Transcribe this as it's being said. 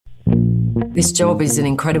This job is an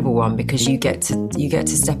incredible one because you get to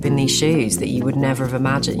step in these shoes that you would never have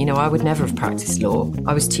imagined. You know, I would never have practiced law.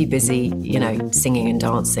 I was too busy, you know, singing and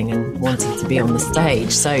dancing and wanting to be on the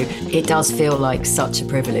stage. So it does feel like such a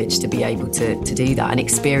privilege to be able to do that and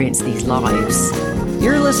experience these lives.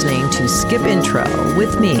 You're listening to Skip Intro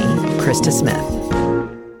with me, Krista Smith.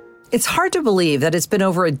 It's hard to believe that it's been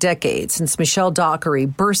over a decade since Michelle Dockery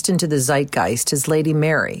burst into the zeitgeist as Lady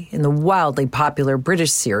Mary in the wildly popular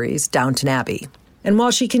British series Downton Abbey. And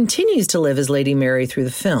while she continues to live as Lady Mary through the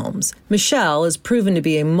films, Michelle has proven to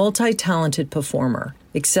be a multi-talented performer,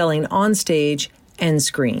 excelling on stage and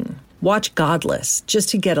screen. Watch Godless just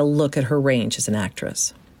to get a look at her range as an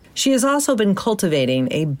actress. She has also been cultivating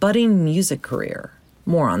a budding music career.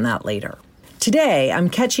 More on that later. Today, I'm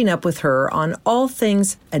catching up with her on all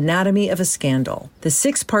things Anatomy of a Scandal, the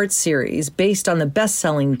 6-part series based on the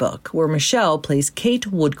best-selling book where Michelle plays Kate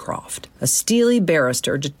Woodcroft, a steely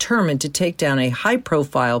barrister determined to take down a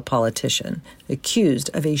high-profile politician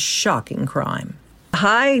accused of a shocking crime.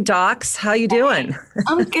 Hi, Docs. How you doing?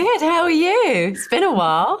 I'm good. How are you? It's been a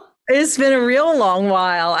while. It's been a real long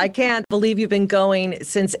while. I can't believe you've been going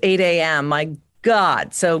since 8 a.m. My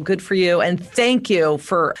God, so good for you. And thank you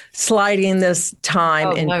for sliding this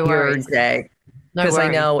time into your day. Because I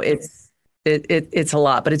know it's a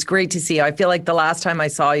lot, but it's great to see you. I feel like the last time I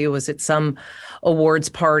saw you was at some awards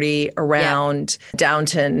party around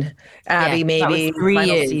Downton Abbey, maybe. That was 3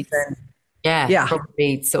 years. Season. Yeah,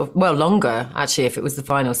 probably longer. Actually, if it was the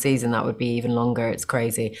final season, that would be even longer. It's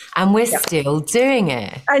crazy. And we're still doing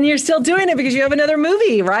it. And you're still doing it because you have another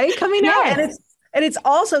movie, right? Coming out. And it's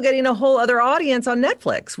also getting a whole other audience on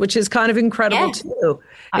Netflix, which is kind of incredible too.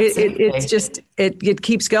 It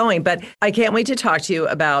keeps going. But I can't wait to talk to you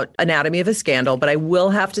about Anatomy of a Scandal. But I will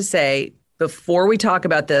have to say, before we talk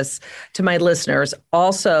about this to my listeners,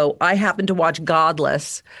 also, I happened to watch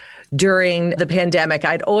Godless during the pandemic.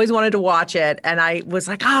 I'd always wanted to watch it. And I was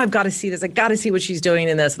like, I've got to see this. I got to see what she's doing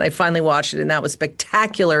in this. And I finally watched it. And that was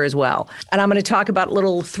spectacular as well. And I'm going to talk about a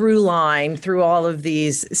little through line through all of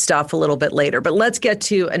these stuff a little bit later. But let's get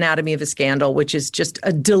to Anatomy of a Scandal, which is just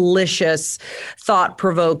a delicious,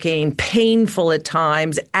 thought-provoking, painful at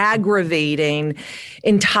times, aggravating,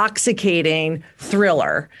 intoxicating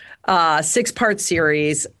thriller. 6-part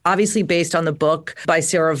series, obviously based on the book by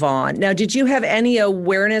Sarah Vaughan. Now, did you have any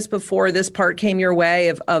awareness before this part came your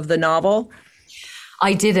way of the novel?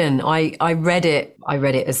 I didn't. I read it. I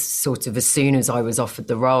read it as soon as I was offered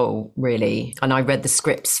the role, really. And I read the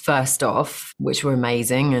scripts first off, which were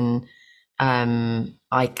amazing. And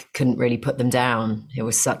I couldn't really put them down. It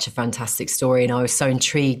was such a fantastic story. And I was so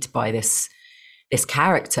intrigued by this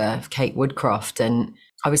character of Kate Woodcroft. And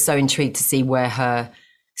I was so intrigued to see where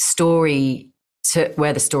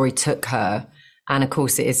the story took her. And of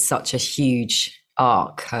course, it is such a huge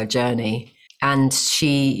arc, her journey. And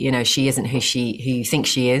she isn't who you think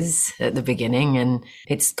she is at the beginning. And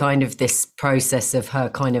it's kind of this process of her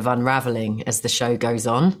kind of unraveling as the show goes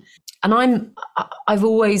on. And I've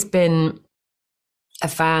always been a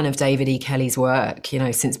fan of David E. Kelley's work,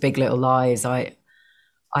 since Big Little Lies. I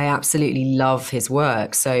absolutely love his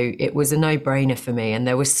work. So it was a no-brainer for me. And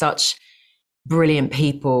there was such brilliant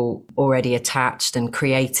people already attached and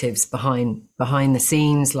creatives behind the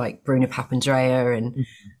scenes, like Bruna Papandreou and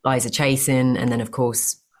Liza Chasin, and then of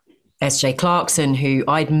course S.J. Clarkson, who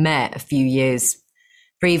I'd met a few years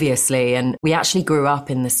previously, and we actually grew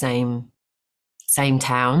up in the same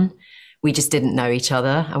town. We just didn't know each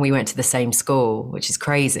other, and we went to the same school, which is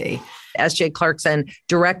crazy. S.J. Clarkson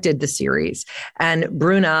directed the series, and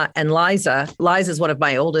Bruna and Liza's one of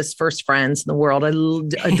my oldest first friends in the world. I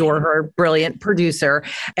adore her, brilliant producer,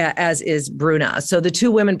 as is Bruna. So the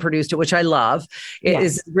two women produced it, which I love. It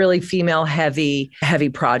is really female heavy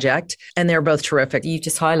project, and they're both terrific. You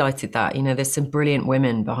just highlighted that, there's some brilliant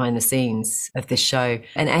women behind the scenes of this show.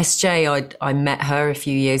 And SJ, I met her a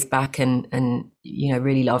few years back and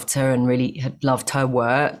really loved her and really had loved her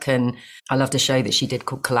work. And I loved a show that she did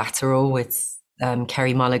called Collateral with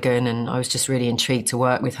Kerry Mulligan. And I was just really intrigued to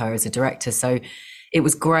work with her as a director. So it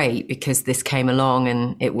was great because this came along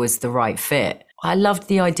and it was the right fit. I loved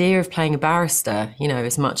the idea of playing a barrister,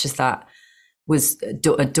 as much as that was a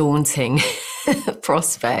daunting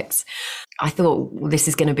prospect. I thought this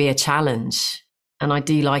is going to be a challenge. And I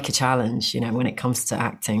do like a challenge, when it comes to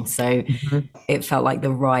acting. So it felt like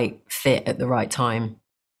the right fit at the right time.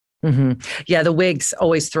 Mm-hmm. Yeah, the wigs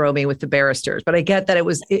always throw me with the barristers. But I get that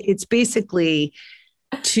it's basically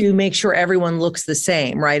to make sure everyone looks the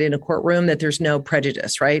same, right? In a courtroom, that there's no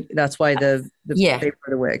prejudice, right? That's why they wear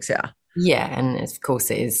the wigs, Yeah, and of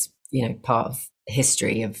course it is, part of the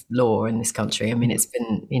history of law in this country. I mean, it's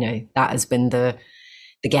been, that has been the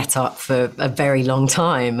the get up for a very long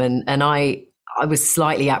time. And I was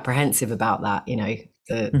slightly apprehensive about that, you know,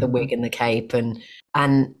 the wig and the cape.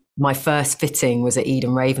 And my first fitting was at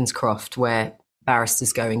Eden Ravenscroft, where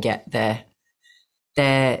barristers go and get their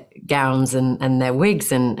gowns and their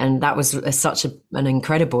wigs. And that was such an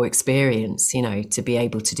incredible experience, you know, to be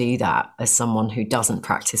able to do that as someone who doesn't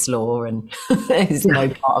practice law and is no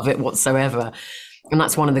part of it whatsoever. And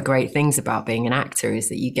that's one of the great things about being an actor, is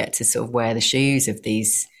that you get to sort of wear the shoes of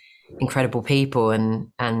these incredible people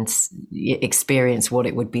and experience what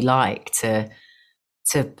it would be like to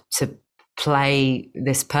play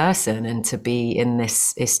this person and to be in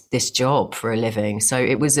this job for a living. So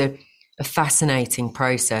it was a fascinating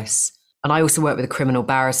process. And I also worked with a criminal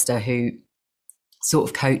barrister who sort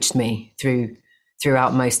of coached me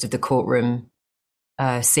throughout most of the courtroom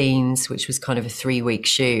scenes, which was kind of a 3-week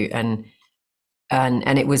shoot. And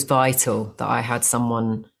it was vital that I had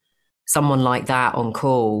someone like that on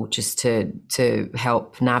call, just to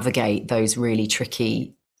help navigate those really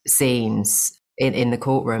tricky scenes in the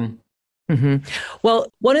courtroom. Mm-hmm.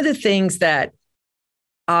 Well, one of the things that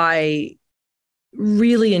I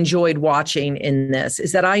really enjoyed watching in this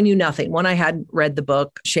is that I knew nothing. One, I hadn't read the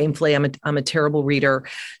book. Shamefully, I'm a terrible reader.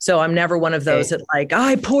 So I'm never one of those that like,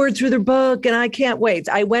 I poured through the book and I can't wait.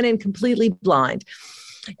 I went in completely blind.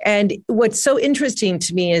 And what's so interesting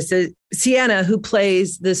to me is that Sienna, who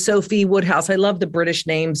plays the Sophie Woodhouse, I love the British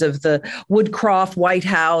names of the Woodcroft,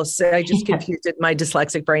 Whitehouse. I just confused it, my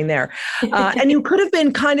dyslexic brain there. And you could have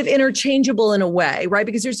been kind of interchangeable in a way, right?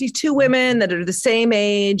 Because there's these two women that are the same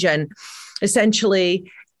age and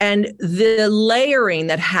essentially, and the layering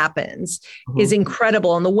that happens is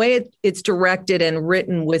incredible. And the way it's directed and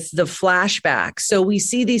written with the flashbacks. So we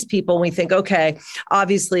see these people and we think, okay,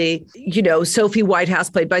 obviously, you know, Sophie Whitehouse,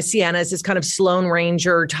 played by Sienna, is this kind of Sloane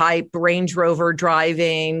Ranger type, Range Rover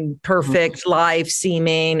driving, perfect life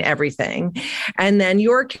seeming, everything. And then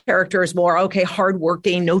your character is more, okay,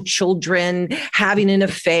 hardworking, no children, having an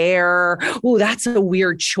affair. Ooh, that's a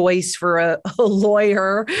weird choice for a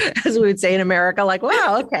lawyer, as we would say in America. Like,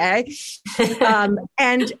 wow, okay.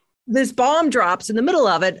 And this bomb drops in the middle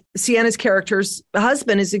of it. Sienna's character's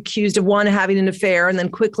husband is accused of having an affair, and then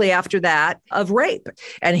quickly after that of rape.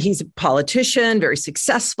 And he's a politician, very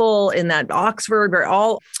successful in that Oxford,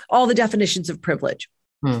 all the definitions of privilege.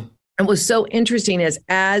 And what was so interesting is,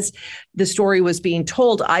 as the story was being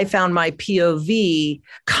told, I found my POV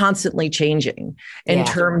constantly changing in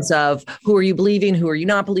terms of who are you believing, who are you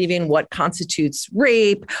not believing, what constitutes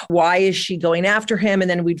rape, why is she going after him? And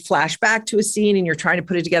then we'd flash back to a scene and you're trying to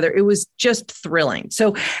put it together. It was just thrilling.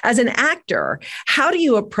 So as an actor, how do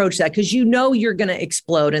you approach that? Because you know you're going to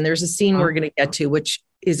explode. And there's a scene we're going to get to, which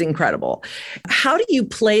is incredible. How do you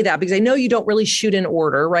play that? Because I know you don't really shoot in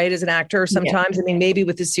order, right? As an actor, sometimes, I mean, maybe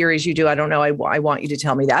with the series you do, I don't know. I want you to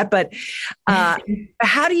tell me that, but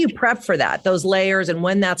how do you prep for that? Those layers and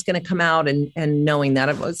when that's going to come out and knowing that.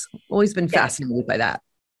 I've always been fascinated by that.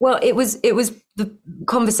 Well, it was the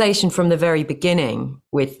conversation from the very beginning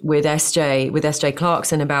with SJ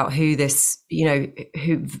Clarkson about who this, you know,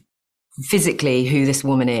 who physically who this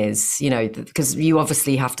woman is, you know, because you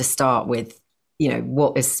obviously have to start with, you know,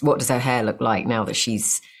 what does her hair look like now that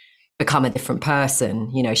she's become a different person?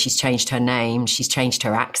 You know, she's changed her name, she's changed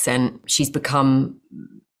her accent, she's become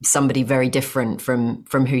somebody very different from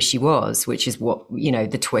who she was, which is what, you know,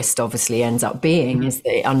 the twist obviously ends up being, is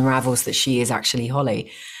that it unravels that she is actually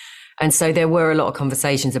Holly. And so there were a lot of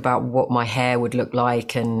conversations about what my hair would look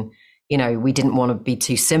like, and, you know, we didn't want to be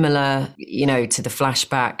too similar, you know, to the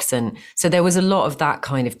flashbacks. And so there was a lot of that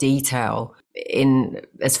kind of detail in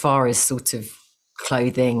as far as sort of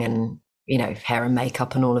clothing and, you know, hair and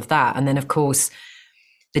makeup and all of that. And then of course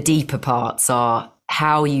the deeper parts are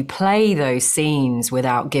how you play those scenes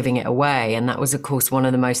without giving it away. And that was of course one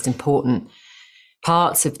of the most important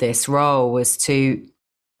parts of this role, was to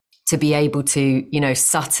be able to, you know,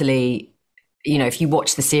 subtly, you know, if you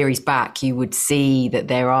watch the series back, you would see that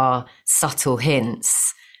there are subtle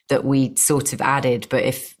hints that we sort of added, but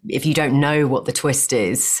if you don't know what the twist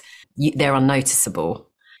is, they're unnoticeable.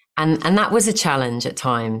 And that was a challenge at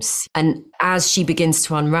times. And as she begins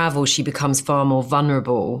to unravel, she becomes far more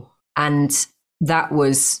vulnerable. And that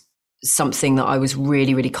was something that I was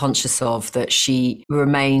really, really conscious of, that she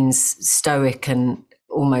remains stoic and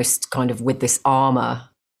almost kind of with this armor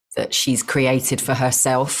that she's created for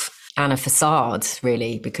herself, and a facade,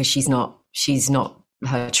 really, because she's not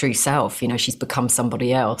her true self. You know, she's become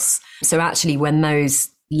somebody else. So actually, when those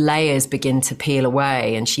layers begin to peel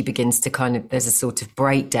away and she begins to kind of, there's a sort of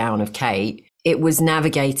breakdown of Kate, it was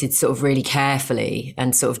navigated sort of really carefully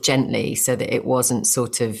and sort of gently, so that it wasn't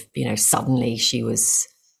sort of, you know, suddenly she was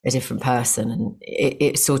a different person. And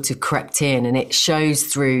it sort of crept in, and it shows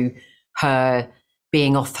through her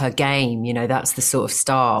being off her game. You know, that's the sort of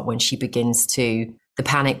start when the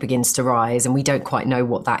panic begins to rise, and we don't quite know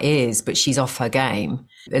what that is, but she's off her game.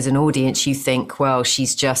 As an audience, you think, well,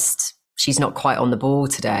 she's not quite on the ball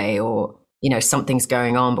today, or, you know, something's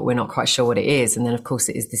going on, but we're not quite sure what it is. And then, of course,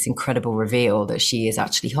 it is this incredible reveal that she is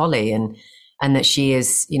actually Holly, and that she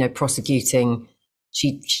is, you know, prosecuting.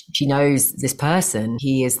 She knows this person.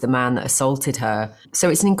 He is the man that assaulted her. So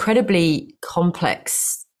it's an incredibly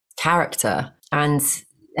complex character. And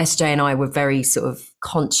SJ and I were very sort of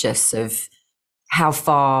conscious of how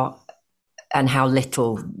far and how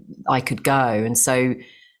little I could go. And so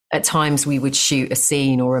at times we would shoot a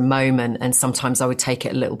scene or a moment, and sometimes I would take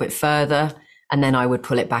it a little bit further, and then I would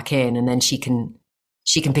pull it back in, and then she can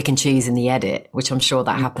pick and choose in the edit, which I'm sure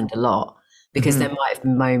that happened a lot, because there might have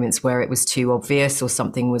been moments where it was too obvious or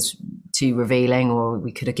something was too revealing, or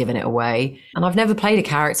we could have given it away. And I've never played a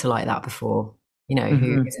character like that before, you know,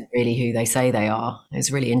 who isn't really who they say they are.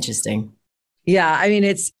 It's really interesting. Yeah, I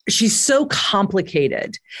mean, she's so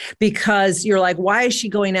complicated, because you're like, why is she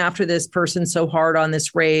going after this person so hard on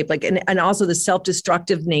this rape? Like, and also the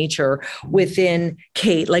self-destructive nature within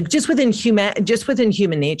Kate, like just within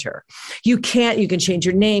human nature. You can change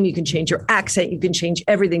your name, you can change your accent, you can change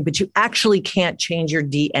everything, but you actually can't change your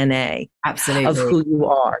DNA. Absolutely. Of who you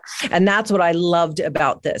are. And that's what I loved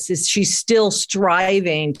about this, is she's still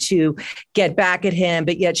striving to get back at him,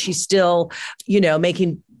 but yet she's still, you know,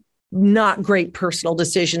 making not great personal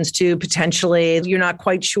decisions too. Potentially, you're not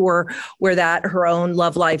quite sure where her own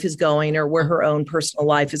love life is going, or where her own personal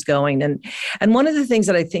life is going. And one of the things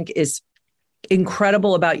that I think is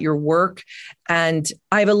incredible about your work, and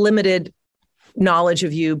I have a limited knowledge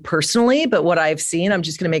of you personally, but what I've seen, I'm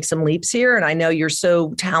just going to make some leaps here. And I know you're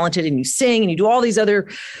so talented, and you sing and you do all these other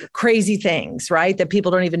crazy things, right, that people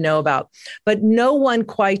don't even know about. But no one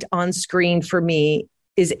quite on screen for me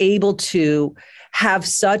is able to have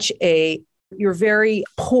you're very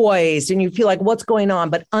poised, and you feel like what's going on,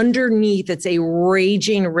 but underneath it's a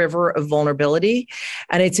raging river of vulnerability.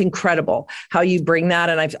 And it's incredible how you bring that.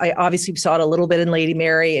 And I obviously saw it a little bit in Lady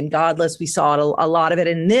Mary and Godless. We saw it a lot of it.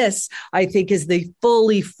 And this, I think, is the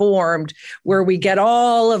fully formed, where we get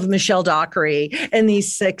all of Michelle Dockery in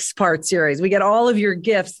these 6-part series. We get all of your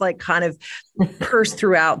gifts, like kind of pursed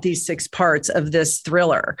throughout these 6 parts of this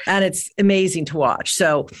thriller. And it's amazing to watch.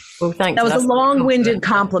 So thanks. That was a long-winded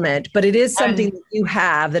compliment, but it is something that you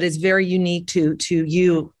have that is very unique to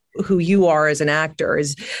you, who you are as an actor.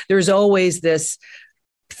 Is there's always this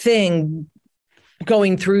thing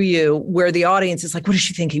going through you where the audience is like, what is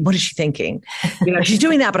she thinking? What is she thinking? You know, she's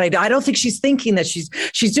doing that, but I don't think she's thinking that.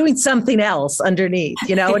 She's doing something else underneath,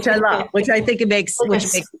 you know, which I love, which I think makes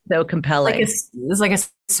it so compelling. It's like a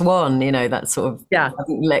swan, you know, that sort of, yeah.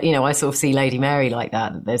 You know, I sort of see Lady Mary like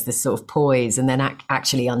that. There's this sort of poise, and then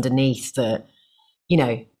actually underneath the, you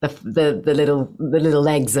know, the little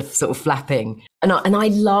legs are sort of flapping. And I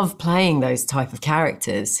love playing those type of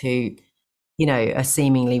characters who, you know, are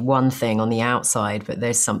seemingly one thing on the outside, but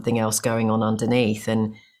there's something else going on underneath.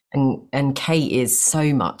 And Kate is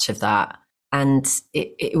so much of that. And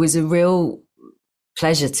it was a real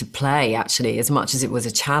pleasure to play, actually, as much as it was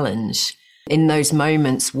a challenge. In those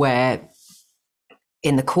moments where,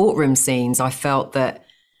 in the courtroom scenes, I felt that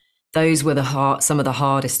those were some of the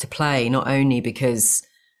hardest to play, not only because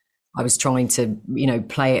I was trying to, you know,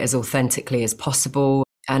 play it as authentically as possible,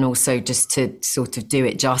 and also just to sort of do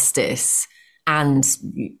it justice, and,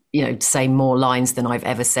 you know, say more lines than I've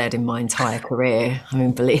ever said in my entire career. I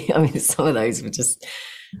mean, some of those were just,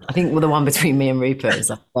 I think the one between me and Rupert is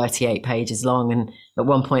like 38 pages long. And at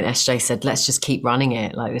one point SJ said, let's just keep running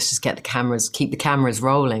it. Like, let's just keep the cameras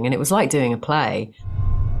rolling. And it was like doing a play.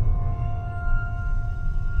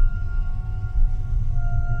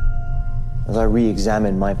 As I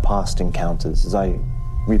re-examine my past encounters, as I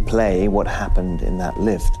replay what happened in that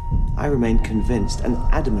lift, I remain convinced, and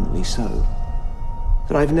adamantly so,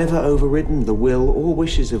 that I've never overridden the will or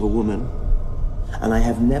wishes of a woman, and I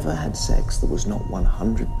have never had sex that was not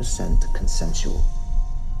 100% consensual.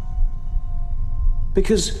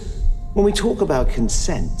 Because when we talk about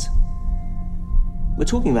consent, we're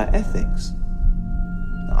talking about ethics.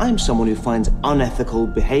 I'm someone who finds unethical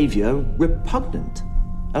behavior repugnant,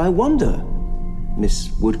 and I wonder, Miss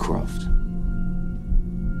Woodcroft,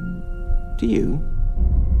 do you?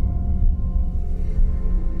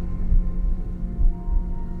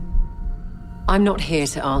 I'm not here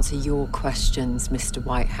to answer your questions, Mr.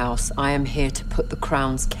 Whitehouse. I am here to put the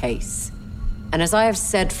Crown's case. And as I have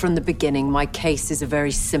said from the beginning, my case is a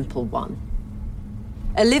very simple one.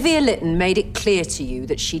 Olivia Lytton made it clear to you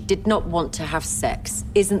that she did not want to have sex.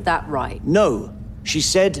 Isn't that right? No, she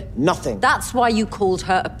said nothing. That's why you called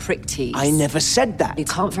her a prick tease. I never said that. You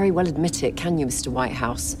can't very well admit it, can you, Mr.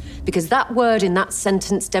 Whitehouse? Because that word in that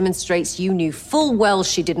sentence demonstrates you knew full well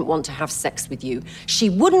she didn't want to have sex with you. She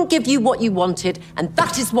wouldn't give you what you wanted, and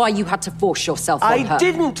that is why you had to force yourself on her. I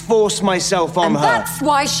didn't force myself on her. And that's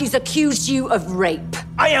why she's accused you of rape.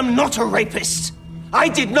 I am not a rapist. I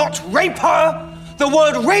did not rape her. The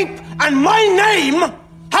word rape and my name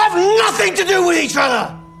have nothing to do with each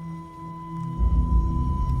other.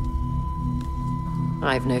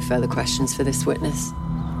 I have no further questions for this witness.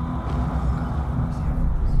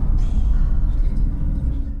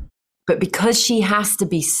 But because she has to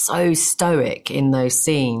be so stoic in those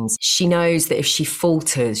scenes, she knows that if she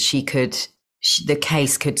falters, the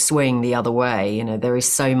case could swing the other way. You know, there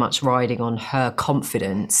is so much riding on her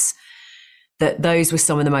confidence that those were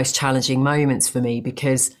some of the most challenging moments for me,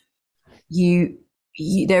 because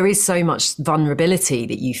there is so much vulnerability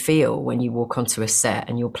that you feel when you walk onto a set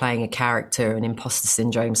and you're playing a character, and imposter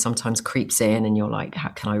syndrome sometimes creeps in and you're like, how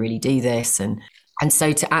can I really do this? And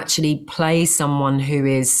so to actually play someone who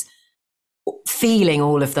is feeling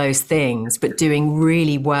all of those things, but doing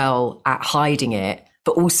really well at hiding it,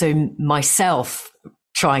 but also myself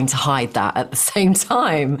trying to hide that at the same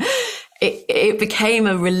time, it became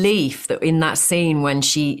a relief that in that scene when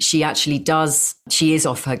she is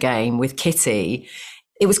off her game with Kitty,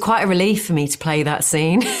 it was quite a relief for me to play that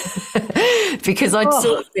scene because I'd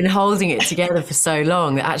sort of been holding it together for so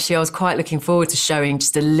long that actually I was quite looking forward to showing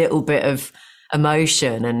just a little bit of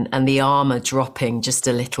emotion and the armor dropping just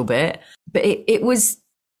a little bit. But it was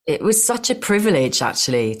such a privilege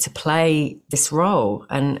actually to play this role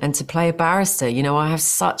and to play a barrister. You know, I have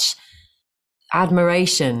such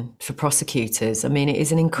admiration for prosecutors. I mean, it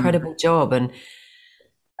is an incredible job and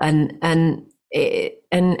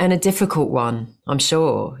a difficult one, I'm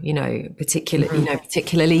sure,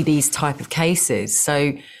 particularly these type of cases.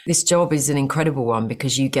 So this job is an incredible one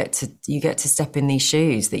because you get to step in these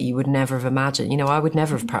shoes that you would never have imagined. You know, I would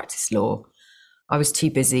never have practiced law. I was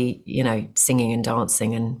too busy, singing and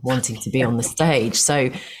dancing and wanting to be on the stage.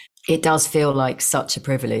 So it does feel like such a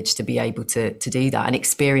privilege to be able to do that and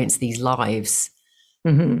experience these lives.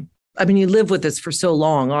 Mm-hmm. I mean, you live with this for so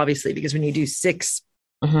long, obviously, because when you do 6,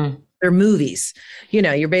 they're movies,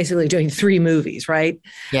 you're basically doing 3 movies, right?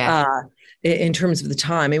 Yeah. In terms of the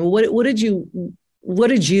time. I mean, what did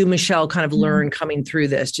you, Michelle, kind of learn coming through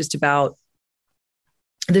this, just about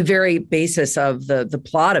the very basis of the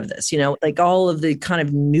plot of this, like all of the kind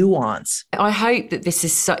of nuance? I hope that this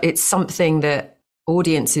is, it's something that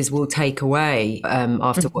audiences will take away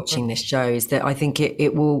after watching this show, is that I think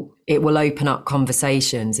it will open up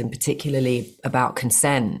conversations, and particularly about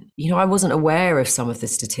consent. I wasn't aware of some of the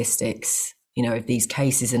statistics, of these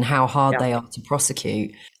cases and how hard they are to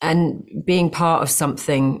prosecute, and being part of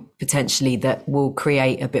something potentially that will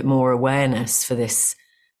create a bit more awareness for this,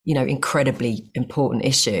 incredibly important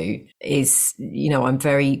issue is, I'm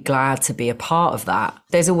very glad to be a part of that.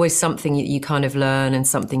 There's always something that you kind of learn and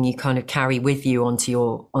something you kind of carry with you onto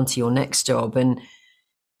your next job. And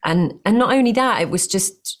not only that, it was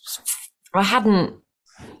just,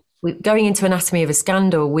 going into Anatomy of a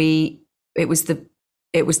Scandal, it was the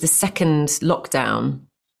second lockdown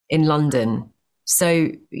in London. So,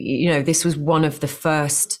 this was one of the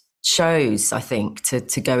first shows, I think,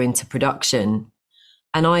 to go into production.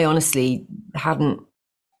 And I honestly hadn't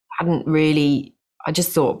really, I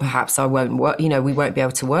just thought perhaps I won't work, we won't be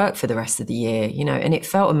able to work for the rest of the year, and it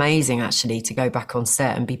felt amazing actually to go back on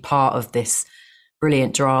set and be part of this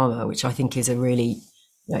brilliant drama, which I think is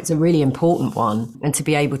it's a really important one. And to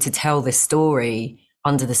be able to tell this story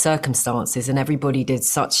under the circumstances, and everybody did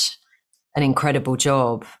such an incredible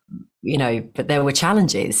job, but there were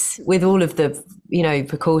challenges with all of the,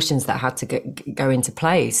 precautions that had to go into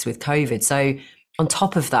place with COVID. So on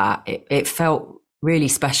top of that, it felt really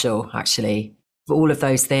special, actually, for all of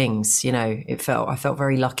those things. I felt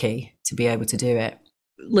very lucky to be able to do it.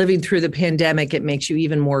 Living through the pandemic, it makes you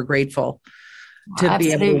even more grateful to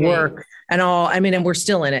be able to work and all. I mean, and we're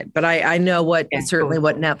still in it, but I know what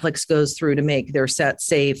Netflix goes through to make their set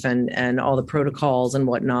safe and all the protocols and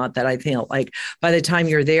whatnot, that I feel like by the time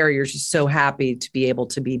you're there, you're just so happy to be able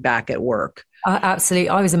to be back at work. Absolutely.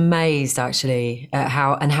 I was amazed actually at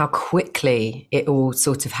how quickly it all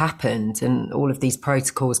sort of happened, and all of these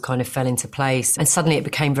protocols kind of fell into place, and suddenly it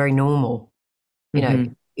became very normal.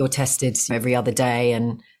 You're tested every other day,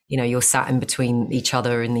 and you're sat in between each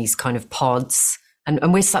other in these kind of pods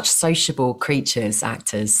And we're such sociable creatures,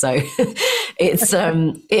 actors. So it's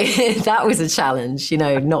that was a challenge,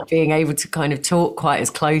 not being able to kind of talk quite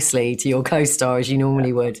as closely to your co-star as you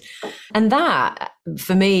normally would. And that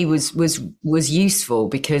for me was useful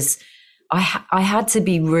because I had to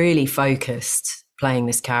be really focused playing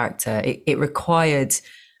this character. It required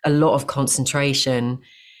a lot of concentration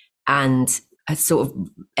and a sort of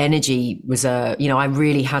energy reserve. I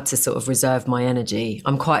really had to sort of reserve my energy.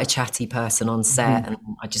 I'm quite a chatty person on set and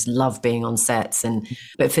I just love being on sets.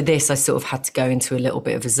 But for this, I sort of had to go into a little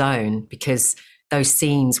bit of a zone because those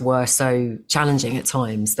scenes were so challenging at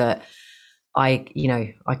times that I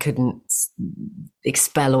couldn't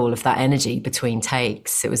expel all of that energy between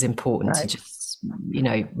takes. It was important to just,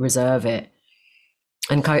 reserve it.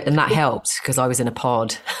 And that helped because I was in a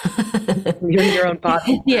pod. You're in your own pod.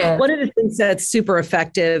 Yeah. One of the things that's super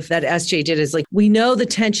effective that SJ did is we know the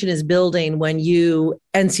tension is building when you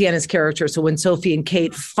and Sienna's character. So when Sophie and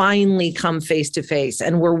Kate finally come face to face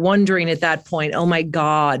and we're wondering at that point, oh my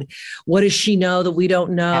God, what does she know that we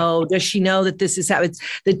don't know? Yeah. Does she know that this is how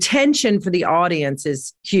the tension for the audience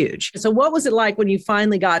is huge. So what was it like when you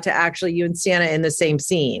finally got to actually you and Sienna in the same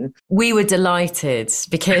scene? We were delighted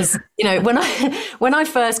because, when I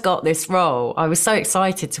first got this role, I was so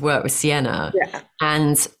excited to work with Sienna. Yeah.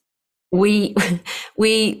 And we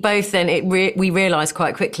both then we realized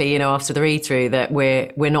quite quickly, after the read through that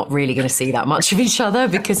we're not really going to see that much of each other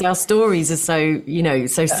because our stories are so,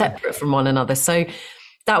 so separate from one another. So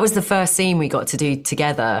that was the first scene we got to do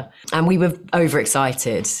together. And we were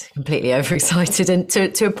overexcited, completely overexcited. And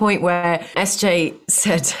to a point where SJ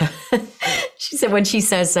said, she said, when she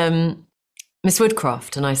says, Miss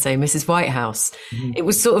Woodcroft, and I say Mrs. Whitehouse. It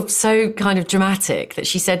was sort of so kind of dramatic that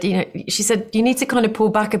she said, you need to kind of pull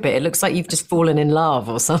back a bit. It looks like you've just fallen in love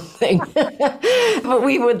or something. But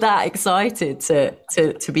we were that excited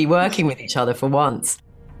to be working with each other for once.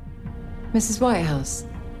 Mrs. Whitehouse.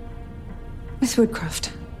 Miss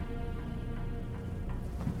Woodcroft.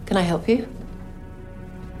 Can I help you?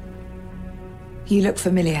 You look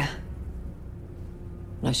familiar.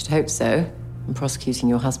 I should hope so. I'm prosecuting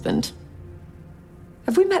your husband.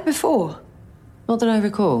 Have we met before? Not that I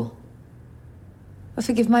recall. Well,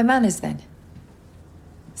 forgive my manners then.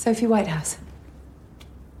 Sophie Whitehouse.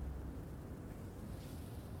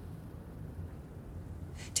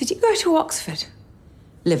 Did you go to Oxford?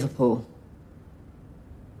 Liverpool.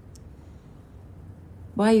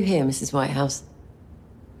 Why are you here, Mrs. Whitehouse?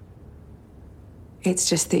 It's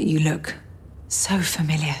just that you look so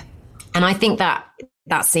familiar. And I think that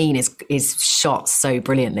scene is shot so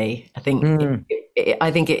brilliantly.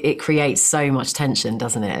 I think it creates so much tension,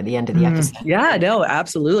 doesn't it, at the end of the episode? Yeah, no,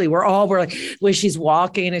 absolutely. We're like, when she's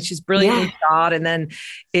walking and she's brilliantly shot, and then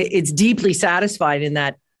it's deeply satisfying in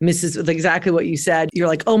that Mrs. exactly what you said. You're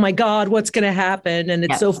like, oh my God, what's going to happen? And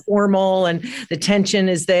it's so formal and the tension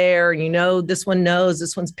is there. And this one knows,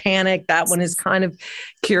 this one's panicked. That one is kind of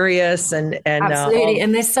curious. And absolutely.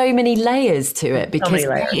 And there's so many layers to it because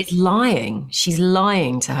Kate is lying. She's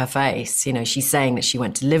lying to her face. She's saying that she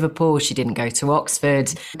went to Liverpool. She didn't go to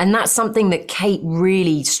Oxford. And that's something that Kate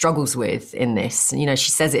really struggles with in this. She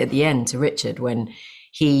says it at the end to Richard when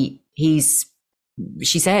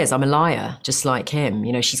she says, I'm a liar, just like him.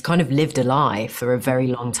 She's kind of lived a lie for a very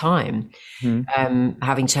long time,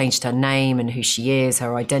 having changed her name and who she is,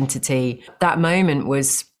 her identity. That moment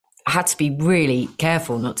I had to be really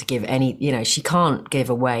careful not to give any, she can't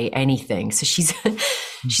give away anything. So she's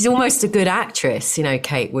almost a good actress,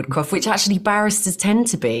 Kate Woodcroft, which actually barristers tend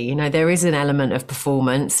to be. There is an element of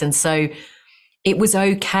performance. And so it was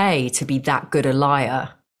okay to be that good a liar.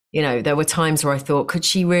 There were times where I thought, could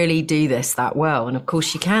she really do this that well? And of course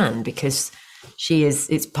she can, because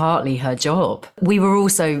it's partly her job. We were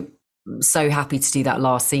also so happy to do that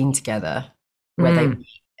last scene together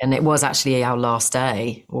and it was actually our last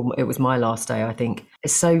day, or it was my last day, I think.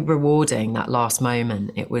 It's so rewarding, that last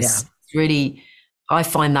moment. It was really, I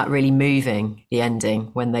find that really moving, the ending,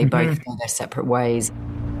 when they both go their separate ways.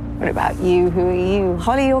 What about you? Who are you?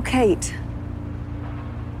 Holly or Kate?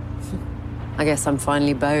 I guess I'm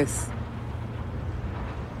finally both.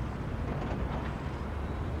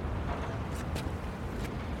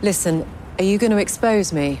 Listen, are you going to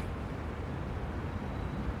expose me?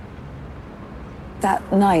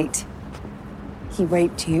 That night, he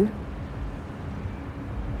raped you.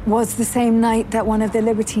 Was the same night that one of the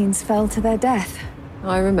Libertines fell to their death.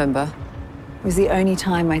 I remember. It was the only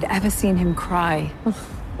time I'd ever seen him cry.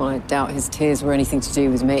 Well, I doubt his tears were anything to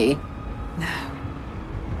do with me. No.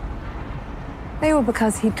 They were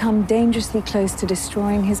because he'd come dangerously close to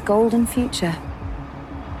destroying his golden future.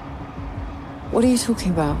 What are you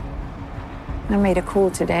talking about? I made a call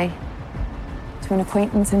today to to an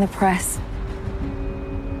acquaintance in the press.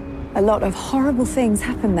 A lot of horrible things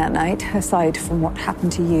happened that night, aside from what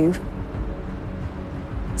happened to you.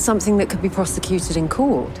 Something that could be prosecuted in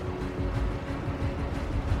court?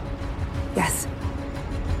 Yes.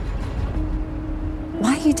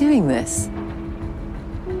 Why are you doing this?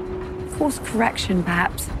 Course correction,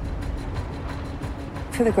 perhaps.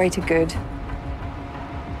 For the greater good.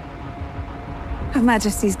 Her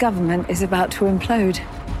Majesty's government is about to implode.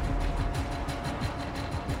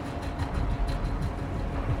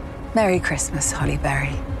 Merry Christmas,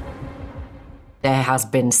 Hollyberry. There has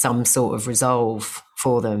been some sort of resolve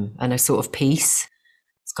for them and a sort of peace.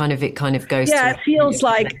 It kind of goes. Yeah, it feels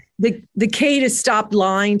like the Kate has stopped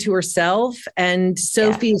lying to herself, and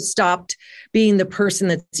Sophie has stopped being the person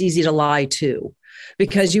that's easy to lie to,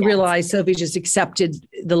 because you realize Sophie just accepted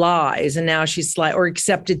the lies, and now she's or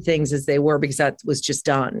accepted things as they were because that was just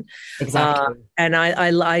done. Exactly. And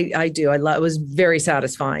I do. It was very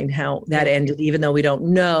satisfying how that ended, even though we don't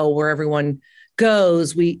know where everyone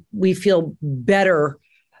goes. We feel better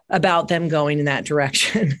about them going in that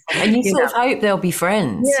direction. And you sort of hope they'll be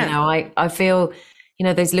friends. Yeah. I feel,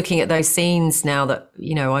 there's looking at those scenes now that,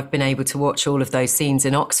 I've been able to watch all of those scenes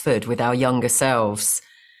in Oxford with our younger selves.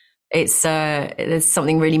 There's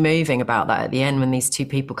something really moving about that at the end when these two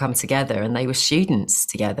people come together, and they were students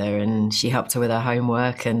together, and she helped her with her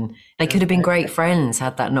homework, and they could have been great friends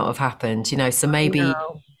had that not have happened, so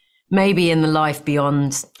maybe in the life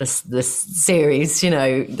beyond the series,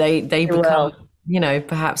 they become,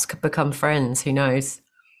 perhaps could become friends. Who knows?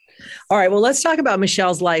 All right. Well, let's talk about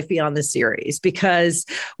Michelle's life beyond the series, because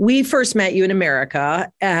we first met you in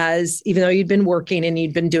America even though you'd been working and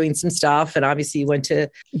you'd been doing some stuff, and obviously you went to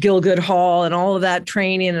Gilgood Hall and all of that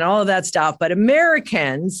training and all of that stuff. But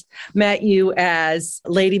Americans met you as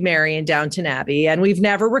Lady Mary in Downton Abbey, and we've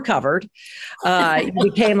never recovered. You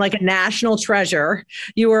became like a national treasure.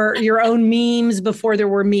 You were your own memes before there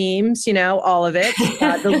were memes, all of it,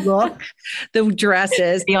 the look, the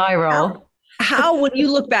dresses, the eye roll. How, when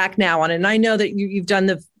you look back now on it, and I know that you've done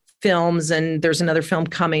the films and there's another film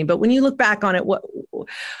coming, but when you look back on it, what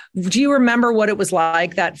do you remember what it was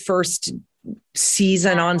like that first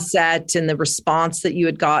season on set and the response that you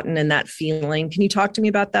had gotten and that feeling? Can you talk to me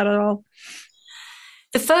about that at all?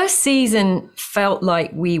 The first season felt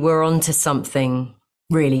like we were onto something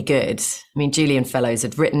really good. I mean, Julian Fellows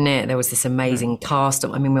had written it. There was this amazing cast.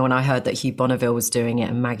 I mean, when I heard that Hugh Bonneville was doing it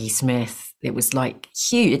and Maggie Smith, it was like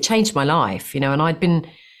huge. It changed my life, and I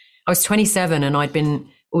was 27 and I'd been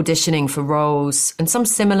auditioning for roles and some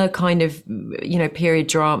similar kind of, period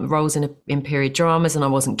drama roles in period dramas, and I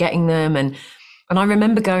wasn't getting them. And I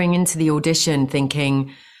remember going into the audition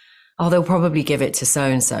thinking, oh, they'll probably give it to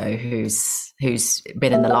so-and-so who's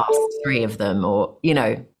been in the last 3 of them, or,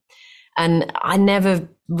 and I never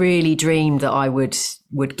really dreamed that I would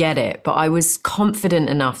get it, but I was confident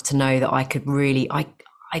enough to know that I could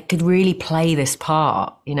really play this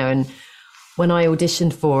part, and when I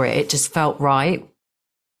auditioned for it, it just felt right.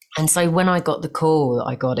 And so when I got the call that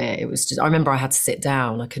I got it, it was just, I remember I had to sit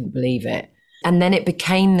down. I couldn't believe it. And then it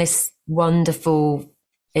became this wonderful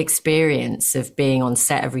experience of being on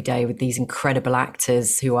set every day with these incredible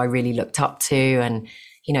actors who I really looked up to. And,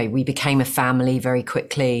 we became a family very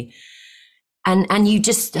quickly. And you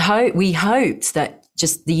just we hoped that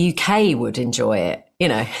just the UK would enjoy it.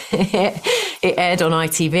 It aired on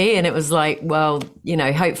ITV, and it was like, well,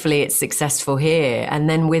 hopefully it's successful here. And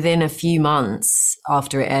then within a few months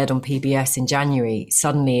after it aired on PBS in January,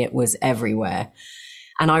 suddenly it was everywhere.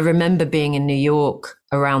 And I remember being in New York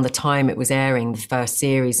around the time it was airing, the first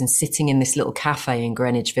series, and sitting in this little cafe in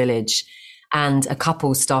Greenwich Village. And a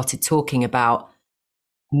couple started talking about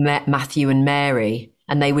Matthew and Mary,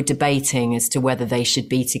 and they were debating as to whether they should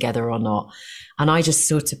be together or not. And I just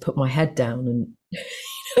sort of put my head down, and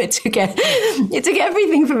it took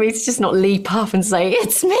everything for me to just not leap up and say,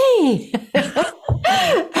 it's me.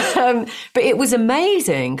 But it was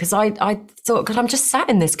amazing because I thought, God, I'm just sat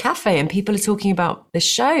in this cafe and people are talking about the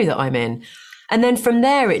show that I'm in. And then from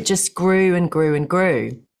there, it just grew and grew and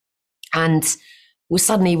grew. And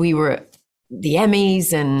suddenly we were at the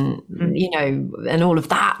Emmys and, and all of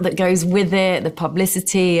that goes with it, the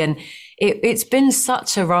publicity. And it's been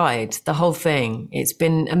such a ride, the whole thing. It's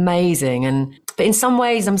been amazing. But in some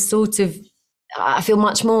ways, I feel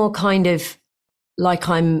much more kind of like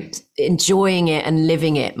I'm enjoying it and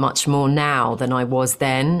living it much more now than I was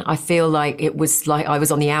then. I feel like it was like I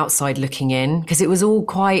was on the outside looking in, because it was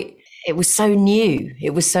so new.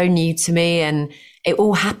 It was so new to me, and it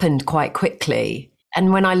all happened quite quickly.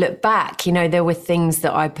 And when I look back, there were things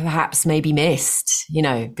that I perhaps maybe missed,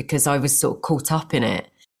 because I was sort of caught up in it.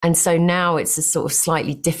 And so now it's a sort of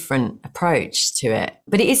slightly different approach to it.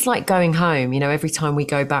 But it is like going home, every time we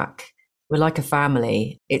go back, we're like a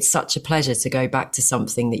family. It's such a pleasure to go back to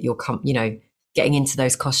something that you're, getting into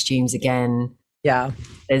those costumes again. Yeah.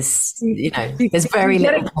 There's very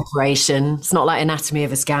little preparation. It's not like Anatomy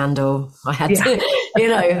of a Scandal. I had to,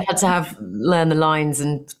 learn the lines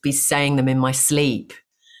and be saying them in my sleep.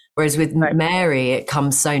 Whereas with Mary, it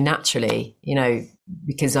comes so naturally,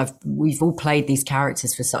 because we've all played these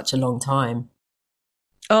characters for such a long time.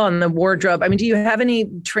 Oh, and the wardrobe. I mean, do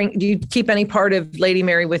you keep any part of Lady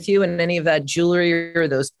Mary with you, and any of that jewelry or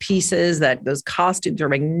those pieces, those costumes are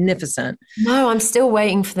magnificent? No, I'm still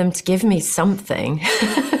waiting for them to give me something.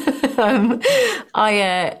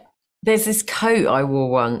 There's this coat I wore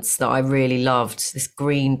once that I really loved, this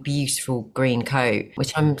beautiful green coat,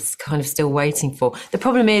 which I'm kind of still waiting for. The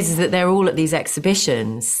problem is that they're all at these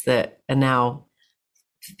exhibitions that are now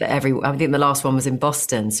I think the last one was in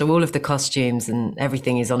Boston. So all of the costumes and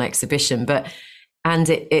everything is on exhibition, and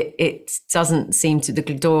it doesn't seem to, the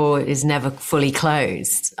door is never fully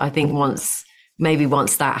closed. I think once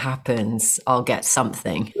that happens, I'll get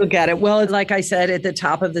something. You'll get it. Well, like I said at the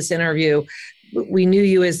top of this interview, we knew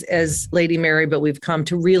you as Lady Mary, but we've come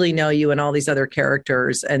to really know you and all these other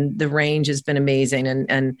characters, and the range has been amazing.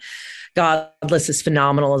 And Godless is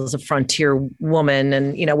phenomenal as a frontier woman,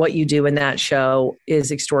 and what you do in that show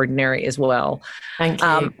is extraordinary as well. Thank you.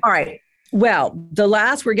 All right. Well,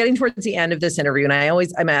 we're getting towards the end of this interview, and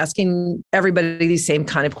I'm asking everybody these same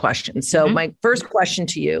kind of questions. So my first question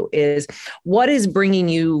to you is, what is bringing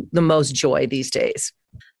you the most joy these days?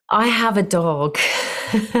 I have a dog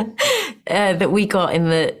that we got in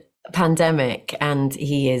the pandemic, and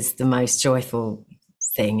he is the most joyful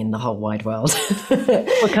thing in the whole wide world.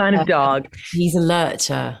 What kind of dog? He's a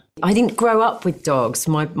lurcher. I didn't grow up with dogs.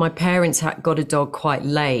 My parents got a dog quite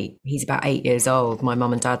late. He's about 8 years old, my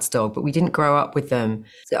mum and dad's dog, but we didn't grow up with them.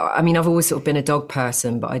 So, I mean, I've always sort of been a dog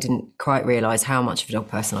person, but I didn't quite realise how much of a dog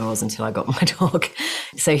person I was until I got my dog.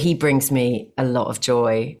 So he brings me a lot of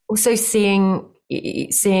joy. Also seeing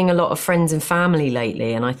a lot of friends and family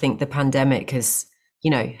lately. And I think the pandemic has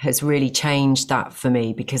really changed that for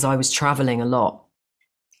me, because I was traveling a lot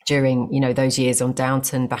during, those years on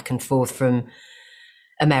Downton, back and forth from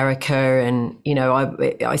America. And,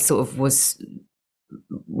 I sort of was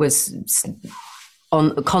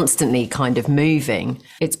on constantly kind of moving.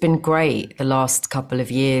 It's been great the last couple of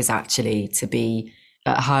years, actually, to be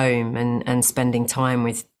at home and spending time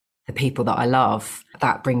with the people that I love.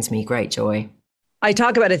 That brings me great joy. I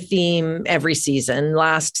talk about a theme every season.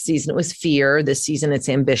 Last season, it was fear. This season, it's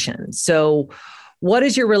ambition. So what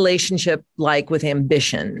is your relationship like with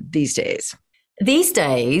ambition these days? These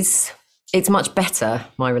days, it's much better,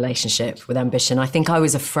 my relationship with ambition. I think I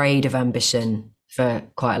was afraid of ambition for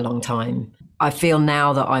quite a long time. I feel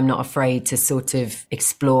now that I'm not afraid to sort of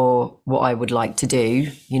explore what I would like to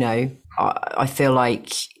do. I feel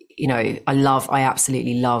like, I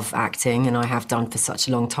absolutely love acting, and I have done for such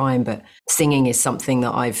a long time, but singing is something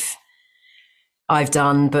that I've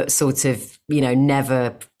done, but sort of,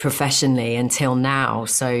 never professionally until now.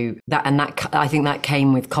 So that I think that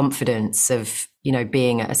came with confidence of,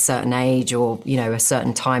 being at a certain age or, a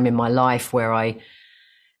certain time in my life where I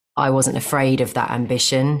wasn't afraid of that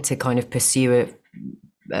ambition to kind of pursue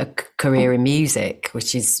a career in music,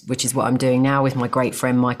 which is what I'm doing now with my great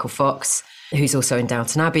friend, Michael Fox, who's also in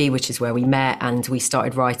Downton Abbey, which is where we met. And we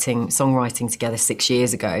started songwriting together 6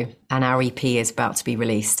 years ago. And our EP is about to be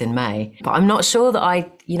released in May. But I'm not sure that I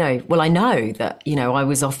know that, I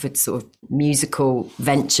was offered sort of musical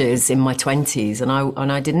ventures in my 20s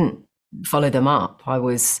and I didn't follow them up. I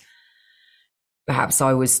was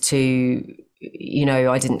too,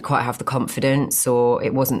 I didn't quite have the confidence, or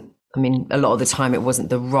it wasn't, a lot of the time it wasn't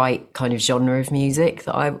the right kind of genre of music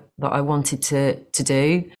that I wanted to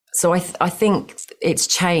do. So I think it's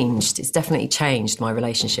changed. It's definitely changed my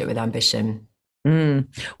relationship with ambition.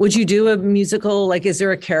 Would you do a musical? Like, is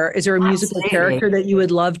there a musical character that you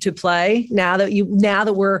would love to play now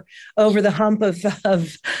that we're over the hump of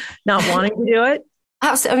not wanting to do it?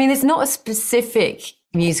 Absolutely. There's not a specific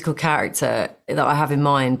musical character that I have in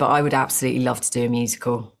mind, but I would absolutely love to do a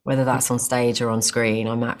musical, whether that's on stage or on screen.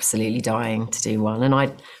 I'm absolutely dying to do one.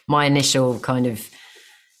 And my initial kind of,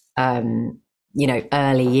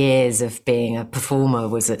 early years of being a performer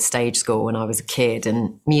was at stage school when I was a kid,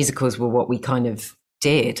 and musicals were what we kind of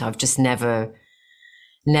did. I've just never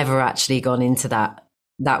actually gone into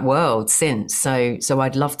that world since. So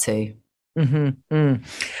I'd love to. Mm-hmm. Mm.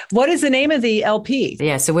 What is the name of the LP?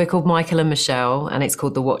 Yeah, so we're called Michael and Michelle, and it's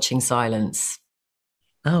called The Watching Silence.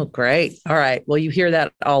 Oh, great. All right. Well, you hear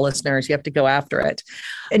that, all listeners. You have to go after it.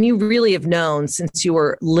 And you really have known since you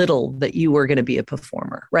were little that you were going to be a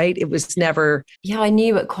performer, right? It was never. Yeah, I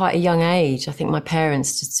knew at quite a young age. I think my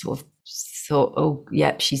parents just sort of thought, oh,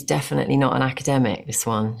 yep, she's definitely not an academic, this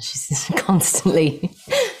one. She's constantly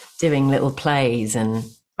doing little plays. And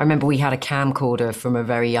I remember we had a camcorder from a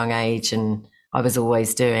very young age, and I was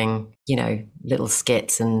always doing, little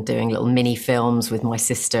skits and doing little mini films with my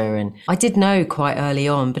sister. And I did know quite early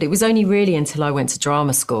on, but it was only really until I went to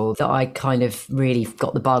drama school that I kind of really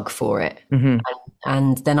got the bug for it. Mm-hmm.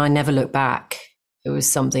 And then I never looked back. It was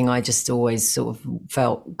something I just always sort of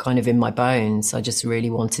felt kind of in my bones. I just really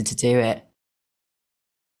wanted to do it.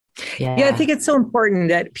 Yeah, I think it's so important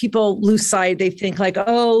that people lose sight. They think like,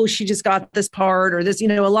 oh, she just got this part or this,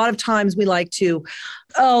 a lot of times we like to,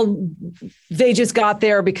 they just got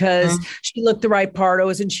there because she looked the right part. Oh,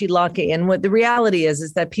 isn't she lucky? And what the reality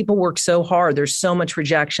is that people work so hard. There's so much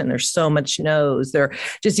rejection. There's so much no's. They're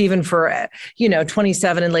just even for,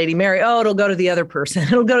 27 and Lady Mary. Oh, it'll go to the other person.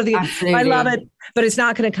 It'll go to the, Absolutely. I love it, but it's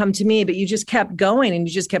not going to come to me. But you just kept going and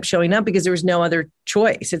you just kept showing up because there was no other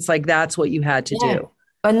choice. It's like, that's what you had to do.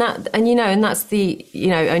 And that's the,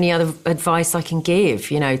 only other advice I can give,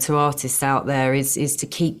 to artists out there is to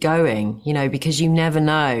keep going, because you never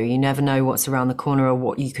know what's around the corner or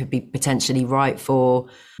what you could be potentially right for.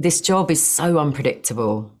 This job is so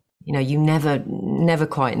unpredictable. You never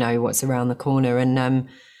quite know what's around the corner. And,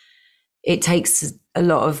 it takes a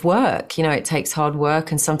lot of work, it takes hard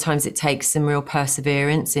work. And sometimes it takes some real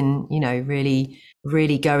perseverance in,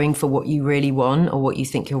 really going for what you really want or what you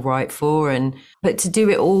think you're right for. But to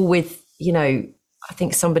do it all with, I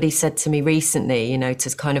think somebody said to me recently, to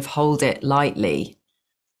kind of hold it lightly,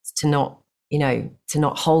 to not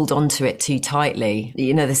hold on to it too tightly.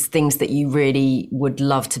 There's things that you really would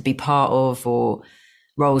love to be part of or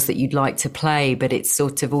roles that you'd like to play, but it's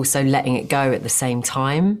sort of also letting it go at the same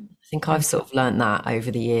time. I think I've sort of learned that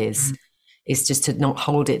over the years. Is just to not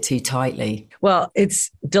hold it too tightly. Well, it's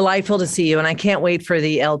delightful to see you. And I can't wait for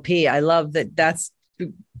the LP. I love that's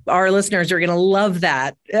our listeners are going to love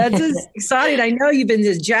that. That's just exciting. I know you've been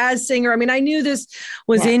this jazz singer. I mean, I knew this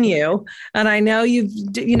was in you, and I know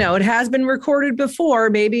it has been recorded before,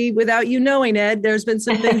 maybe without you knowing it. There's been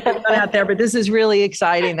some things that gone out there, but this is really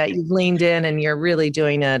exciting that you've leaned in and you're really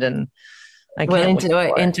doing it. And I can't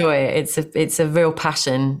enjoy it. It's a real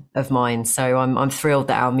passion of mine. So I'm thrilled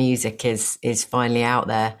that our music is finally out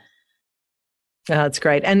there. That's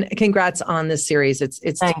great. And congrats on this series. It's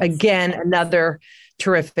again, another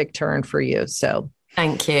terrific turn for you. So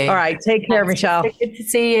thank you. All right. Take care, Michelle. Good to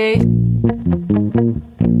see you.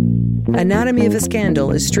 Anatomy of a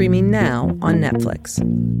Scandal is streaming now on Netflix.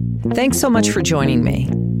 Thanks so much for joining me.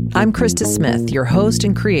 I'm Krista Smith, your host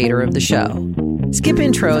and creator of the show. Skip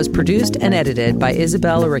Intro is produced and edited by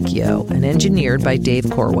Isabel Aricchio and engineered by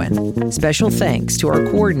Dave Corwin. Special thanks to our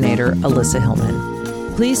coordinator, Alyssa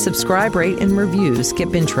Hillman. Please subscribe, rate, and review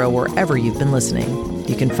Skip Intro wherever you've been listening.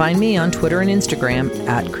 You can find me on Twitter and Instagram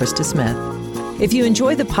at Krista Smith. If you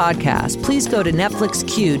enjoy the podcast, please go to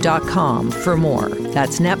netflixque.com for more.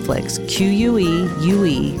 That's Netflix,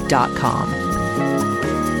 QUEUE.com.